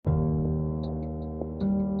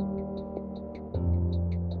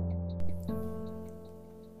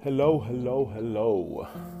Hello.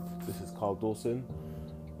 This is Carl Dawson,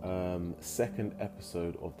 second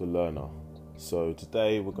episode of The Learner. So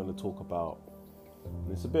today we're going to talk about,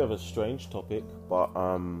 it's a bit of a strange topic, but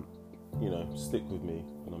stick with me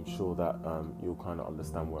and I'm sure that you'll kind of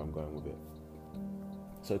understand where I'm going with it.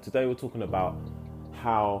 So today we're talking about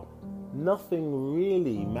how nothing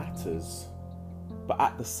really matters, but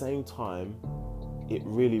at the same time, it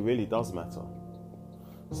really does matter.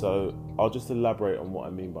 So I'll just elaborate on what I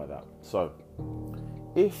mean by that. So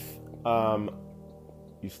if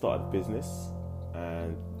you started a business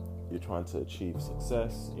and you're trying to achieve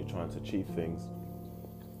success, you're trying to achieve things,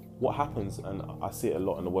 what happens, and I see it a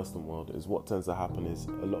lot in the Western world, is what tends to happen is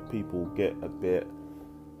a lot of people get a bit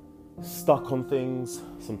stuck on things.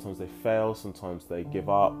 Sometimes they fail, sometimes they give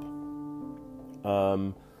up.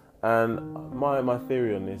 And my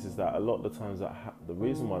theory on this is that a lot of the times the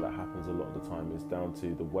reason why that happens a lot of the time is down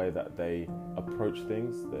to the way that they approach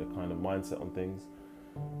things, their kind of mindset on things,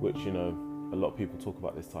 which, a lot of people talk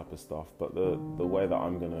about this type of stuff, but the way that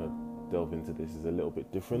I'm going to delve into this is a little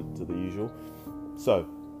bit different to the usual. So,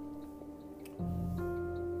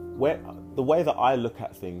 the way that I look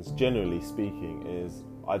at things, generally speaking, is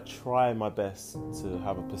I try my best to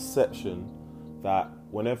have a perception that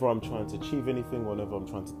whenever I'm trying to achieve anything, whenever I'm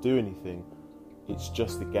trying to do anything, it's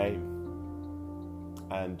just a game.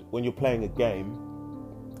 And when you're playing a game,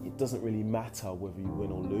 it doesn't really matter whether you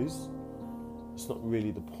win or lose. It's not really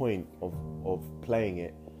the point of playing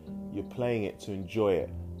it. You're playing it to enjoy it.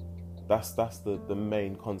 That's the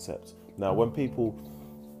main concept. Now, when people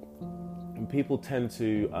tend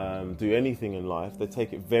to do anything in life, they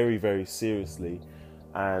take it very seriously,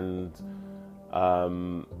 and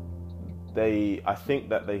I think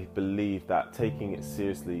that they believe that taking it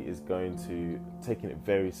very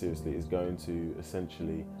seriously is going to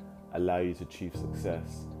essentially allow you to achieve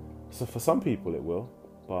success. So for some people it will,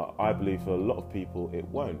 but I believe for a lot of people it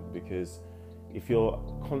won't, because if you're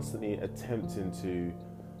constantly attempting to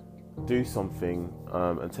do something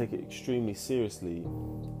and take it extremely seriously,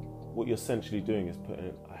 what you're essentially doing is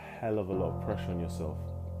putting a hell of a lot of pressure on yourself.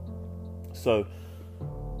 So,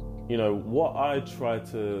 what I try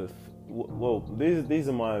to... these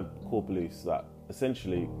are my core beliefs, that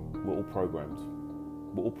essentially we're all programmed.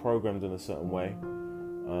 We're all programmed in a certain way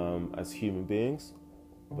as human beings,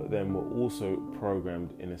 but then we're also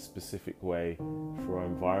programmed in a specific way through our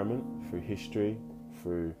environment, through history,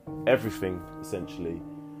 through everything essentially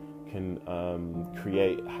can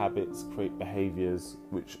create habits, create behaviors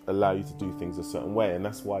which allow you to do things a certain way. And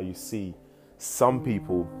that's why you see some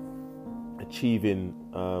people achieving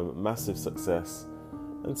massive success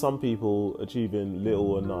and some people achieving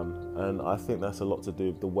little or none. And I think that's a lot to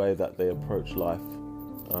do with the way that they approach life.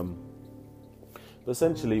 But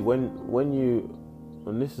essentially, when you,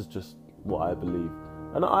 and this is just what I believe,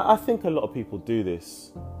 and I think a lot of people do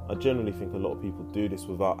this, I generally think a lot of people do this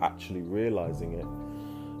without actually realizing it.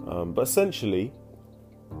 But essentially,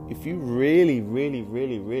 if you really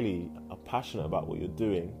are passionate about what you're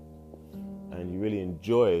doing and you really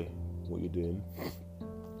enjoy what you're doing,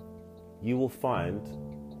 you will find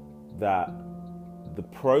that the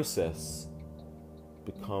process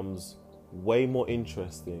becomes way more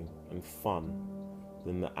interesting and fun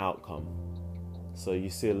than the outcome. So you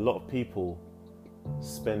see a lot of people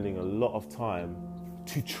spending a lot of time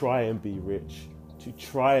to try and be rich, to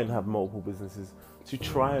try and have multiple businesses, to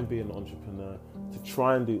try and be an entrepreneur, to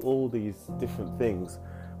try and do all these different things,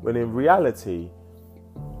 when in reality,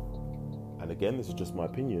 and again, this is just my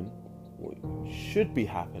opinion, what should be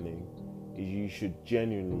happening is you should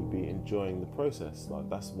genuinely be enjoying the process. Like,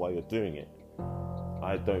 that's why you're doing it.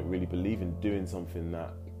 I don't really believe in doing something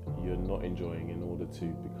that you're not enjoying in order to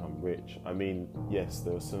become rich. I mean, yes,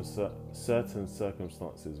 there are some certain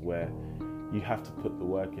circumstances where you have to put the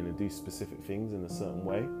work in and do specific things in a certain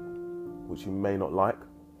way, which you may not like.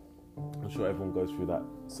 I'm sure everyone goes through that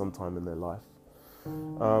sometime in their life.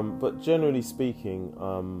 But generally speaking,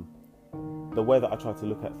 the way that I try to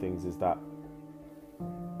look at things is that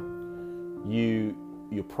you're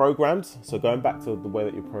programmed. So going back to the way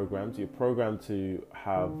that you're programmed to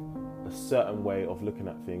have a certain way of looking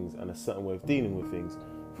at things and a certain way of dealing with things.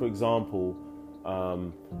 For example,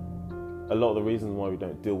 a lot of the reasons why we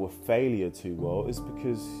don't deal with failure too well is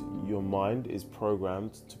because your mind is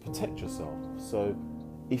programmed to protect yourself. So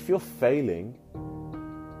if you're failing,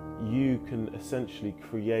 you can essentially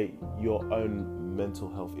create your own mental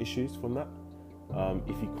health issues from that,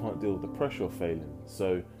 if you can't deal with the pressure of failing.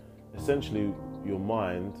 So essentially your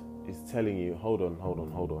mind is telling you, hold on,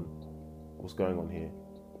 what's going on here?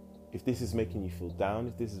 if this is making you feel down,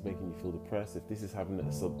 if this is making you feel depressed, if this is having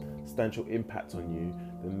a substantial impact on you,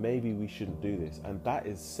 then maybe we shouldn't do this. And that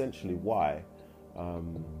is essentially why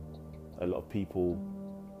a lot of people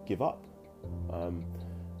give up.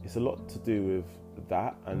 It's a lot to do with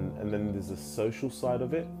that, and then there's a social side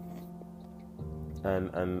of it.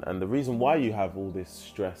 And the reason why you have all this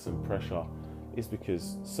stress and pressure is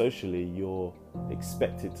because socially you're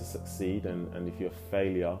expected to succeed, and if you're a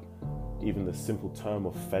failure, even the simple term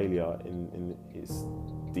of failure is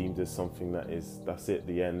deemed as something that's it,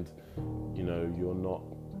 the end. You know, you're not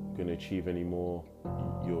going to achieve anymore,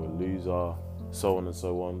 you're a loser, so on and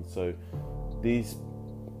so on. So these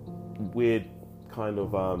weird kind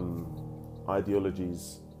of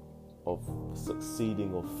ideologies of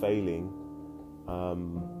succeeding or failing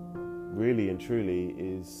really and truly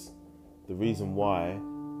is the reason why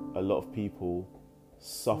a lot of people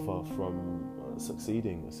suffer from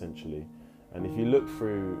succeeding, essentially. And if you look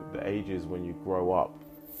through the ages when you grow up,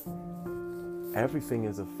 everything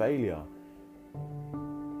is a failure.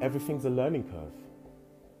 Everything's a learning curve.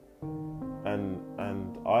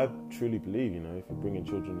 And I truly believe, you know, if you're bringing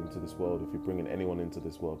children into this world, if you're bringing anyone into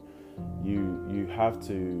this world, you have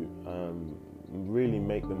to really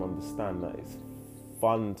make them understand that it's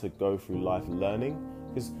fun to go through life learning.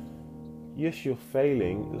 Because yes, you're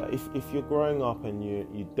failing. Like if you're growing up and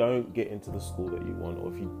you don't get into the school that you want,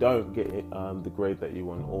 or if you don't get the grade that you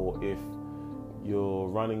want, or if you're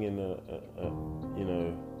running in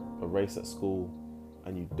a race at school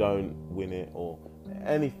and you don't win it, or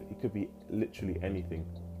anything, it could be literally anything.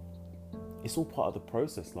 It's all part of the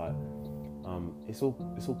process. Like it's all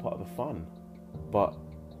part of the fun. But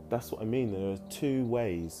that's what I mean. There are two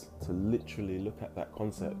ways to literally look at that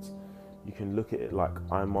concept. You can look at it like,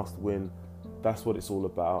 I must win. That's what it's all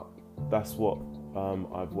about. That's what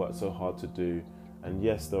I've worked so hard to do. And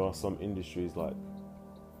yes, there are some industries like,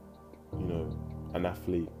 you know, an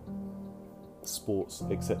athlete, sports,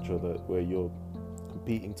 etc., where you're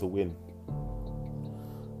competing to win.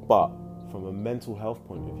 But from a mental health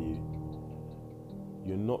point of view,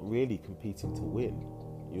 you're not really competing to win.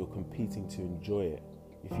 You're competing to enjoy it.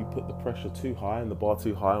 If you put the pressure too high and the bar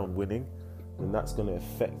too high on winning, then that's going to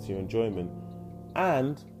affect your enjoyment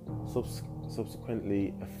and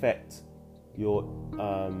subsequently affect your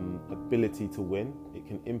ability to win. It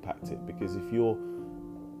can impact it, because if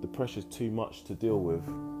the pressure's too much to deal with,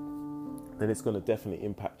 then it's going to definitely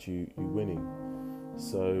impact you winning.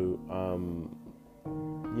 So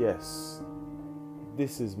yes,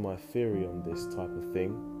 this is my theory on this type of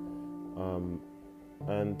thing,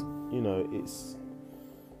 and you know,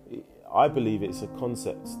 I believe it's a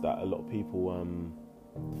concept that a lot of people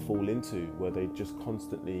fall into, where they just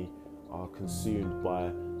constantly are consumed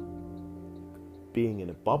by being in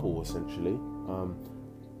a bubble, essentially.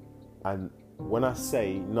 And when I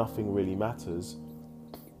say nothing really matters,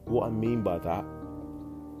 what I mean by that,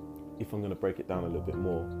 if I'm going to break it down a little bit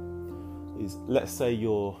more, is let's say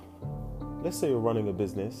you're running a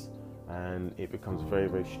business and it becomes very,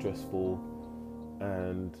 very stressful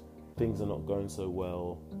and things are not going so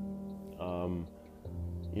well.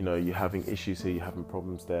 You know, you're having issues here, you're having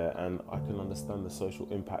problems there, and I can understand the social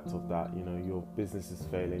impact of that. You know, your business is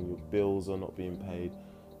failing, your bills are not being paid,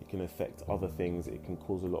 it can affect other things, it can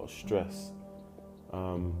cause a lot of stress.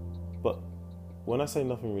 But when I say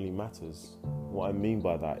nothing really matters, what I mean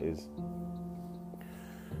by that is,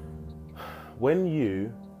 when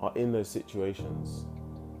you are in those situations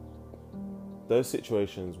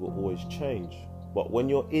will always change. But when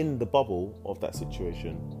you're in the bubble of that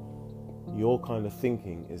situation, your kind of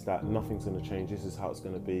thinking is that nothing's going to change, this is how it's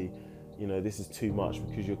going to be, you know, this is too much,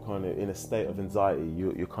 because you're kind of in a state of anxiety.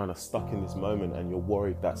 You're kind of stuck in this moment and you're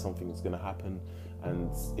worried that something is going to happen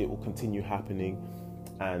and it will continue happening,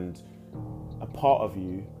 and a part of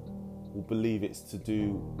you will believe it's to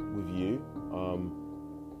do with you.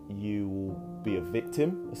 You will be a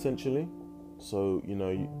victim, essentially. So, you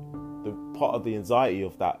know, the part of the anxiety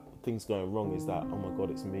of that things going wrong is that, oh my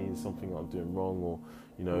God, it's me, it's something I'm doing wrong, or,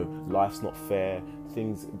 you know, life's not fair,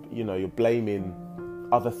 things, you know, you're blaming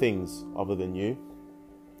other things other than you.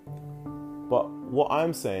 But what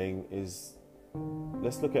I'm saying is,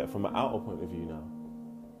 let's look at it from an outer point of view now.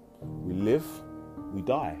 We live, we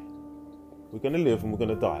die. We're going to live and we're going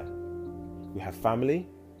to die. We have family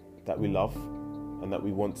that we love and that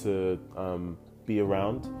we want to be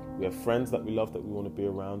around. We have friends that we love that we want to be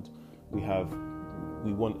around.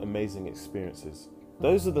 We want amazing experiences.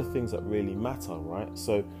 Those are the things that really matter, right?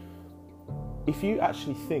 So if you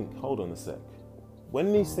actually think, hold on a sec,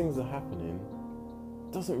 when these things are happening,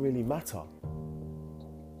 it doesn't really matter.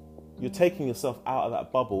 You're taking yourself out of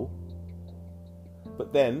that bubble,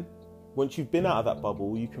 but then once you've been out of that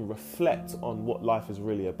bubble, you can reflect on what life is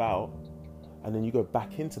really about, and then you go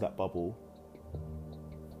back into that bubble,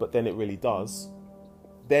 but then it really does.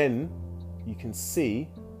 Then you can see,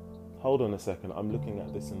 hold on a second, I'm looking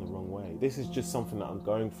at this in the wrong way. This is just something that I'm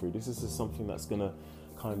going through. This is just something that's going to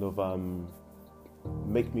kind of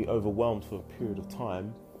make me overwhelmed for a period of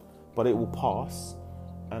time, but it will pass,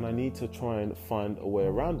 and I need to try and find a way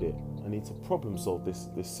around it. I need to problem solve this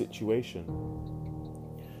situation.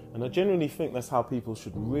 And I genuinely think that's how people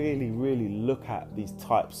should really, really look at these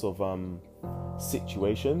types of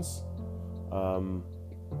situations.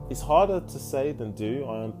 It's harder to say than do.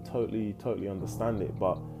 I totally understand it.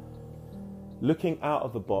 But looking out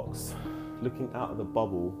of the box, looking out of the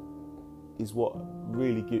bubble is what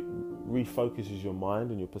really refocuses your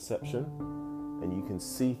mind and your perception. And you can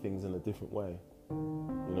see things in a different way.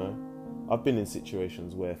 You know, I've been in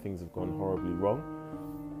situations where things have gone horribly wrong.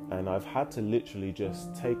 And I've had to literally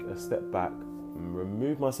just take a step back and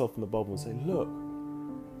remove myself from the bubble and say, look,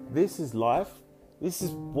 this is life. This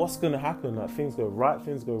is what's going to happen. Like, things go right,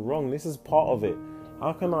 things go wrong. This is part of it.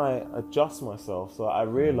 How can I adjust myself so I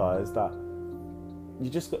realize that you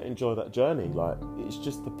just got to enjoy that journey? Like, it's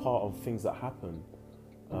just a part of things that happen.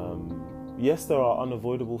 Yes, there are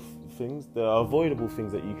unavoidable things. There are avoidable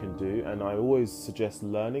things that you can do. And I always suggest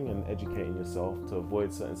learning and educating yourself to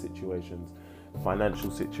avoid certain situations. Financial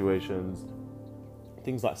situations,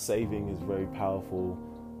 things like saving is very powerful,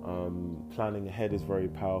 planning ahead is very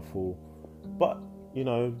powerful, but you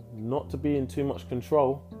know, not to be in too much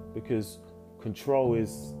control, because control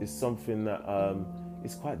is something that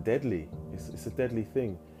is quite deadly. It's a deadly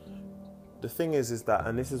thing. The thing is that,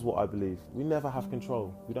 and this is what I believe, we never have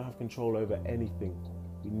control. We don't have control over anything.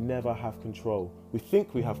 We never have control. We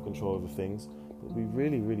think we have control over things, but we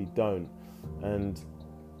really don't. And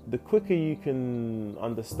the quicker you can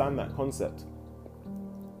understand that concept,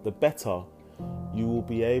 the better you will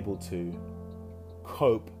be able to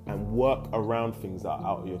cope and work around things that are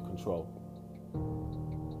out of your control.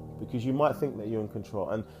 Because you might think that you're in control,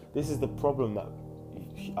 and this is the problem that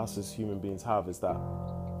us as human beings have, is that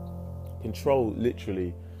control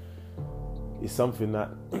literally is something that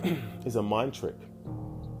is a mind trick.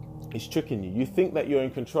 It's tricking you. You think that you're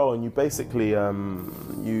in control, and you basically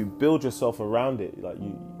you build yourself around it. Like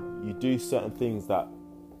you do certain things that,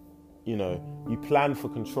 you know, you plan for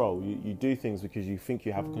control. You do things because you think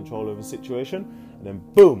you have control over a situation, and then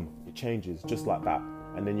boom, it changes just like that.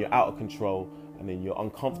 And then you're out of control, and then you're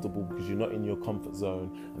uncomfortable because you're not in your comfort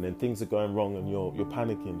zone, and then things are going wrong and you're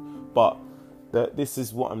panicking. But this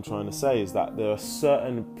is what I'm trying to say, is that there are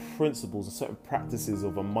certain principles and certain practices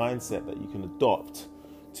of a mindset that you can adopt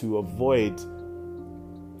to avoid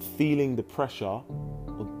feeling the pressure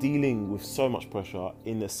or dealing with so much pressure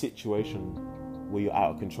in a situation where you're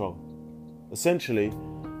out of control. Essentially,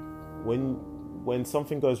 when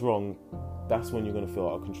something goes wrong, that's when you're going to feel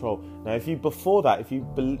out of control. Now, if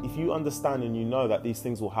you understand and you know that these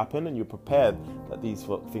things will happen, and you're prepared that these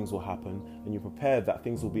things will happen, and you're prepared that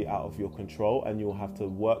things will be out of your control and you'll have to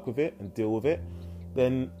work with it and deal with it,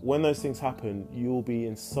 then when those things happen, you'll be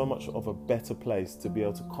in so much of a better place to be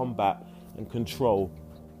able to combat and control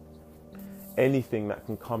anything that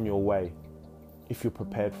can come your way if you're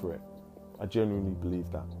prepared for it. I genuinely believe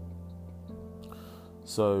that.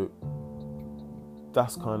 So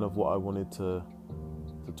that's kind of what I wanted to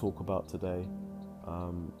talk about today.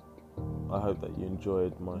 I hope that you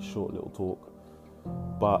enjoyed my short little talk.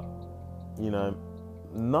 But, you know,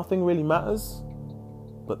 nothing really matters,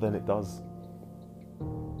 but then it does.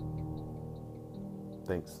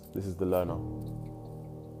 Thanks. This is The Learner.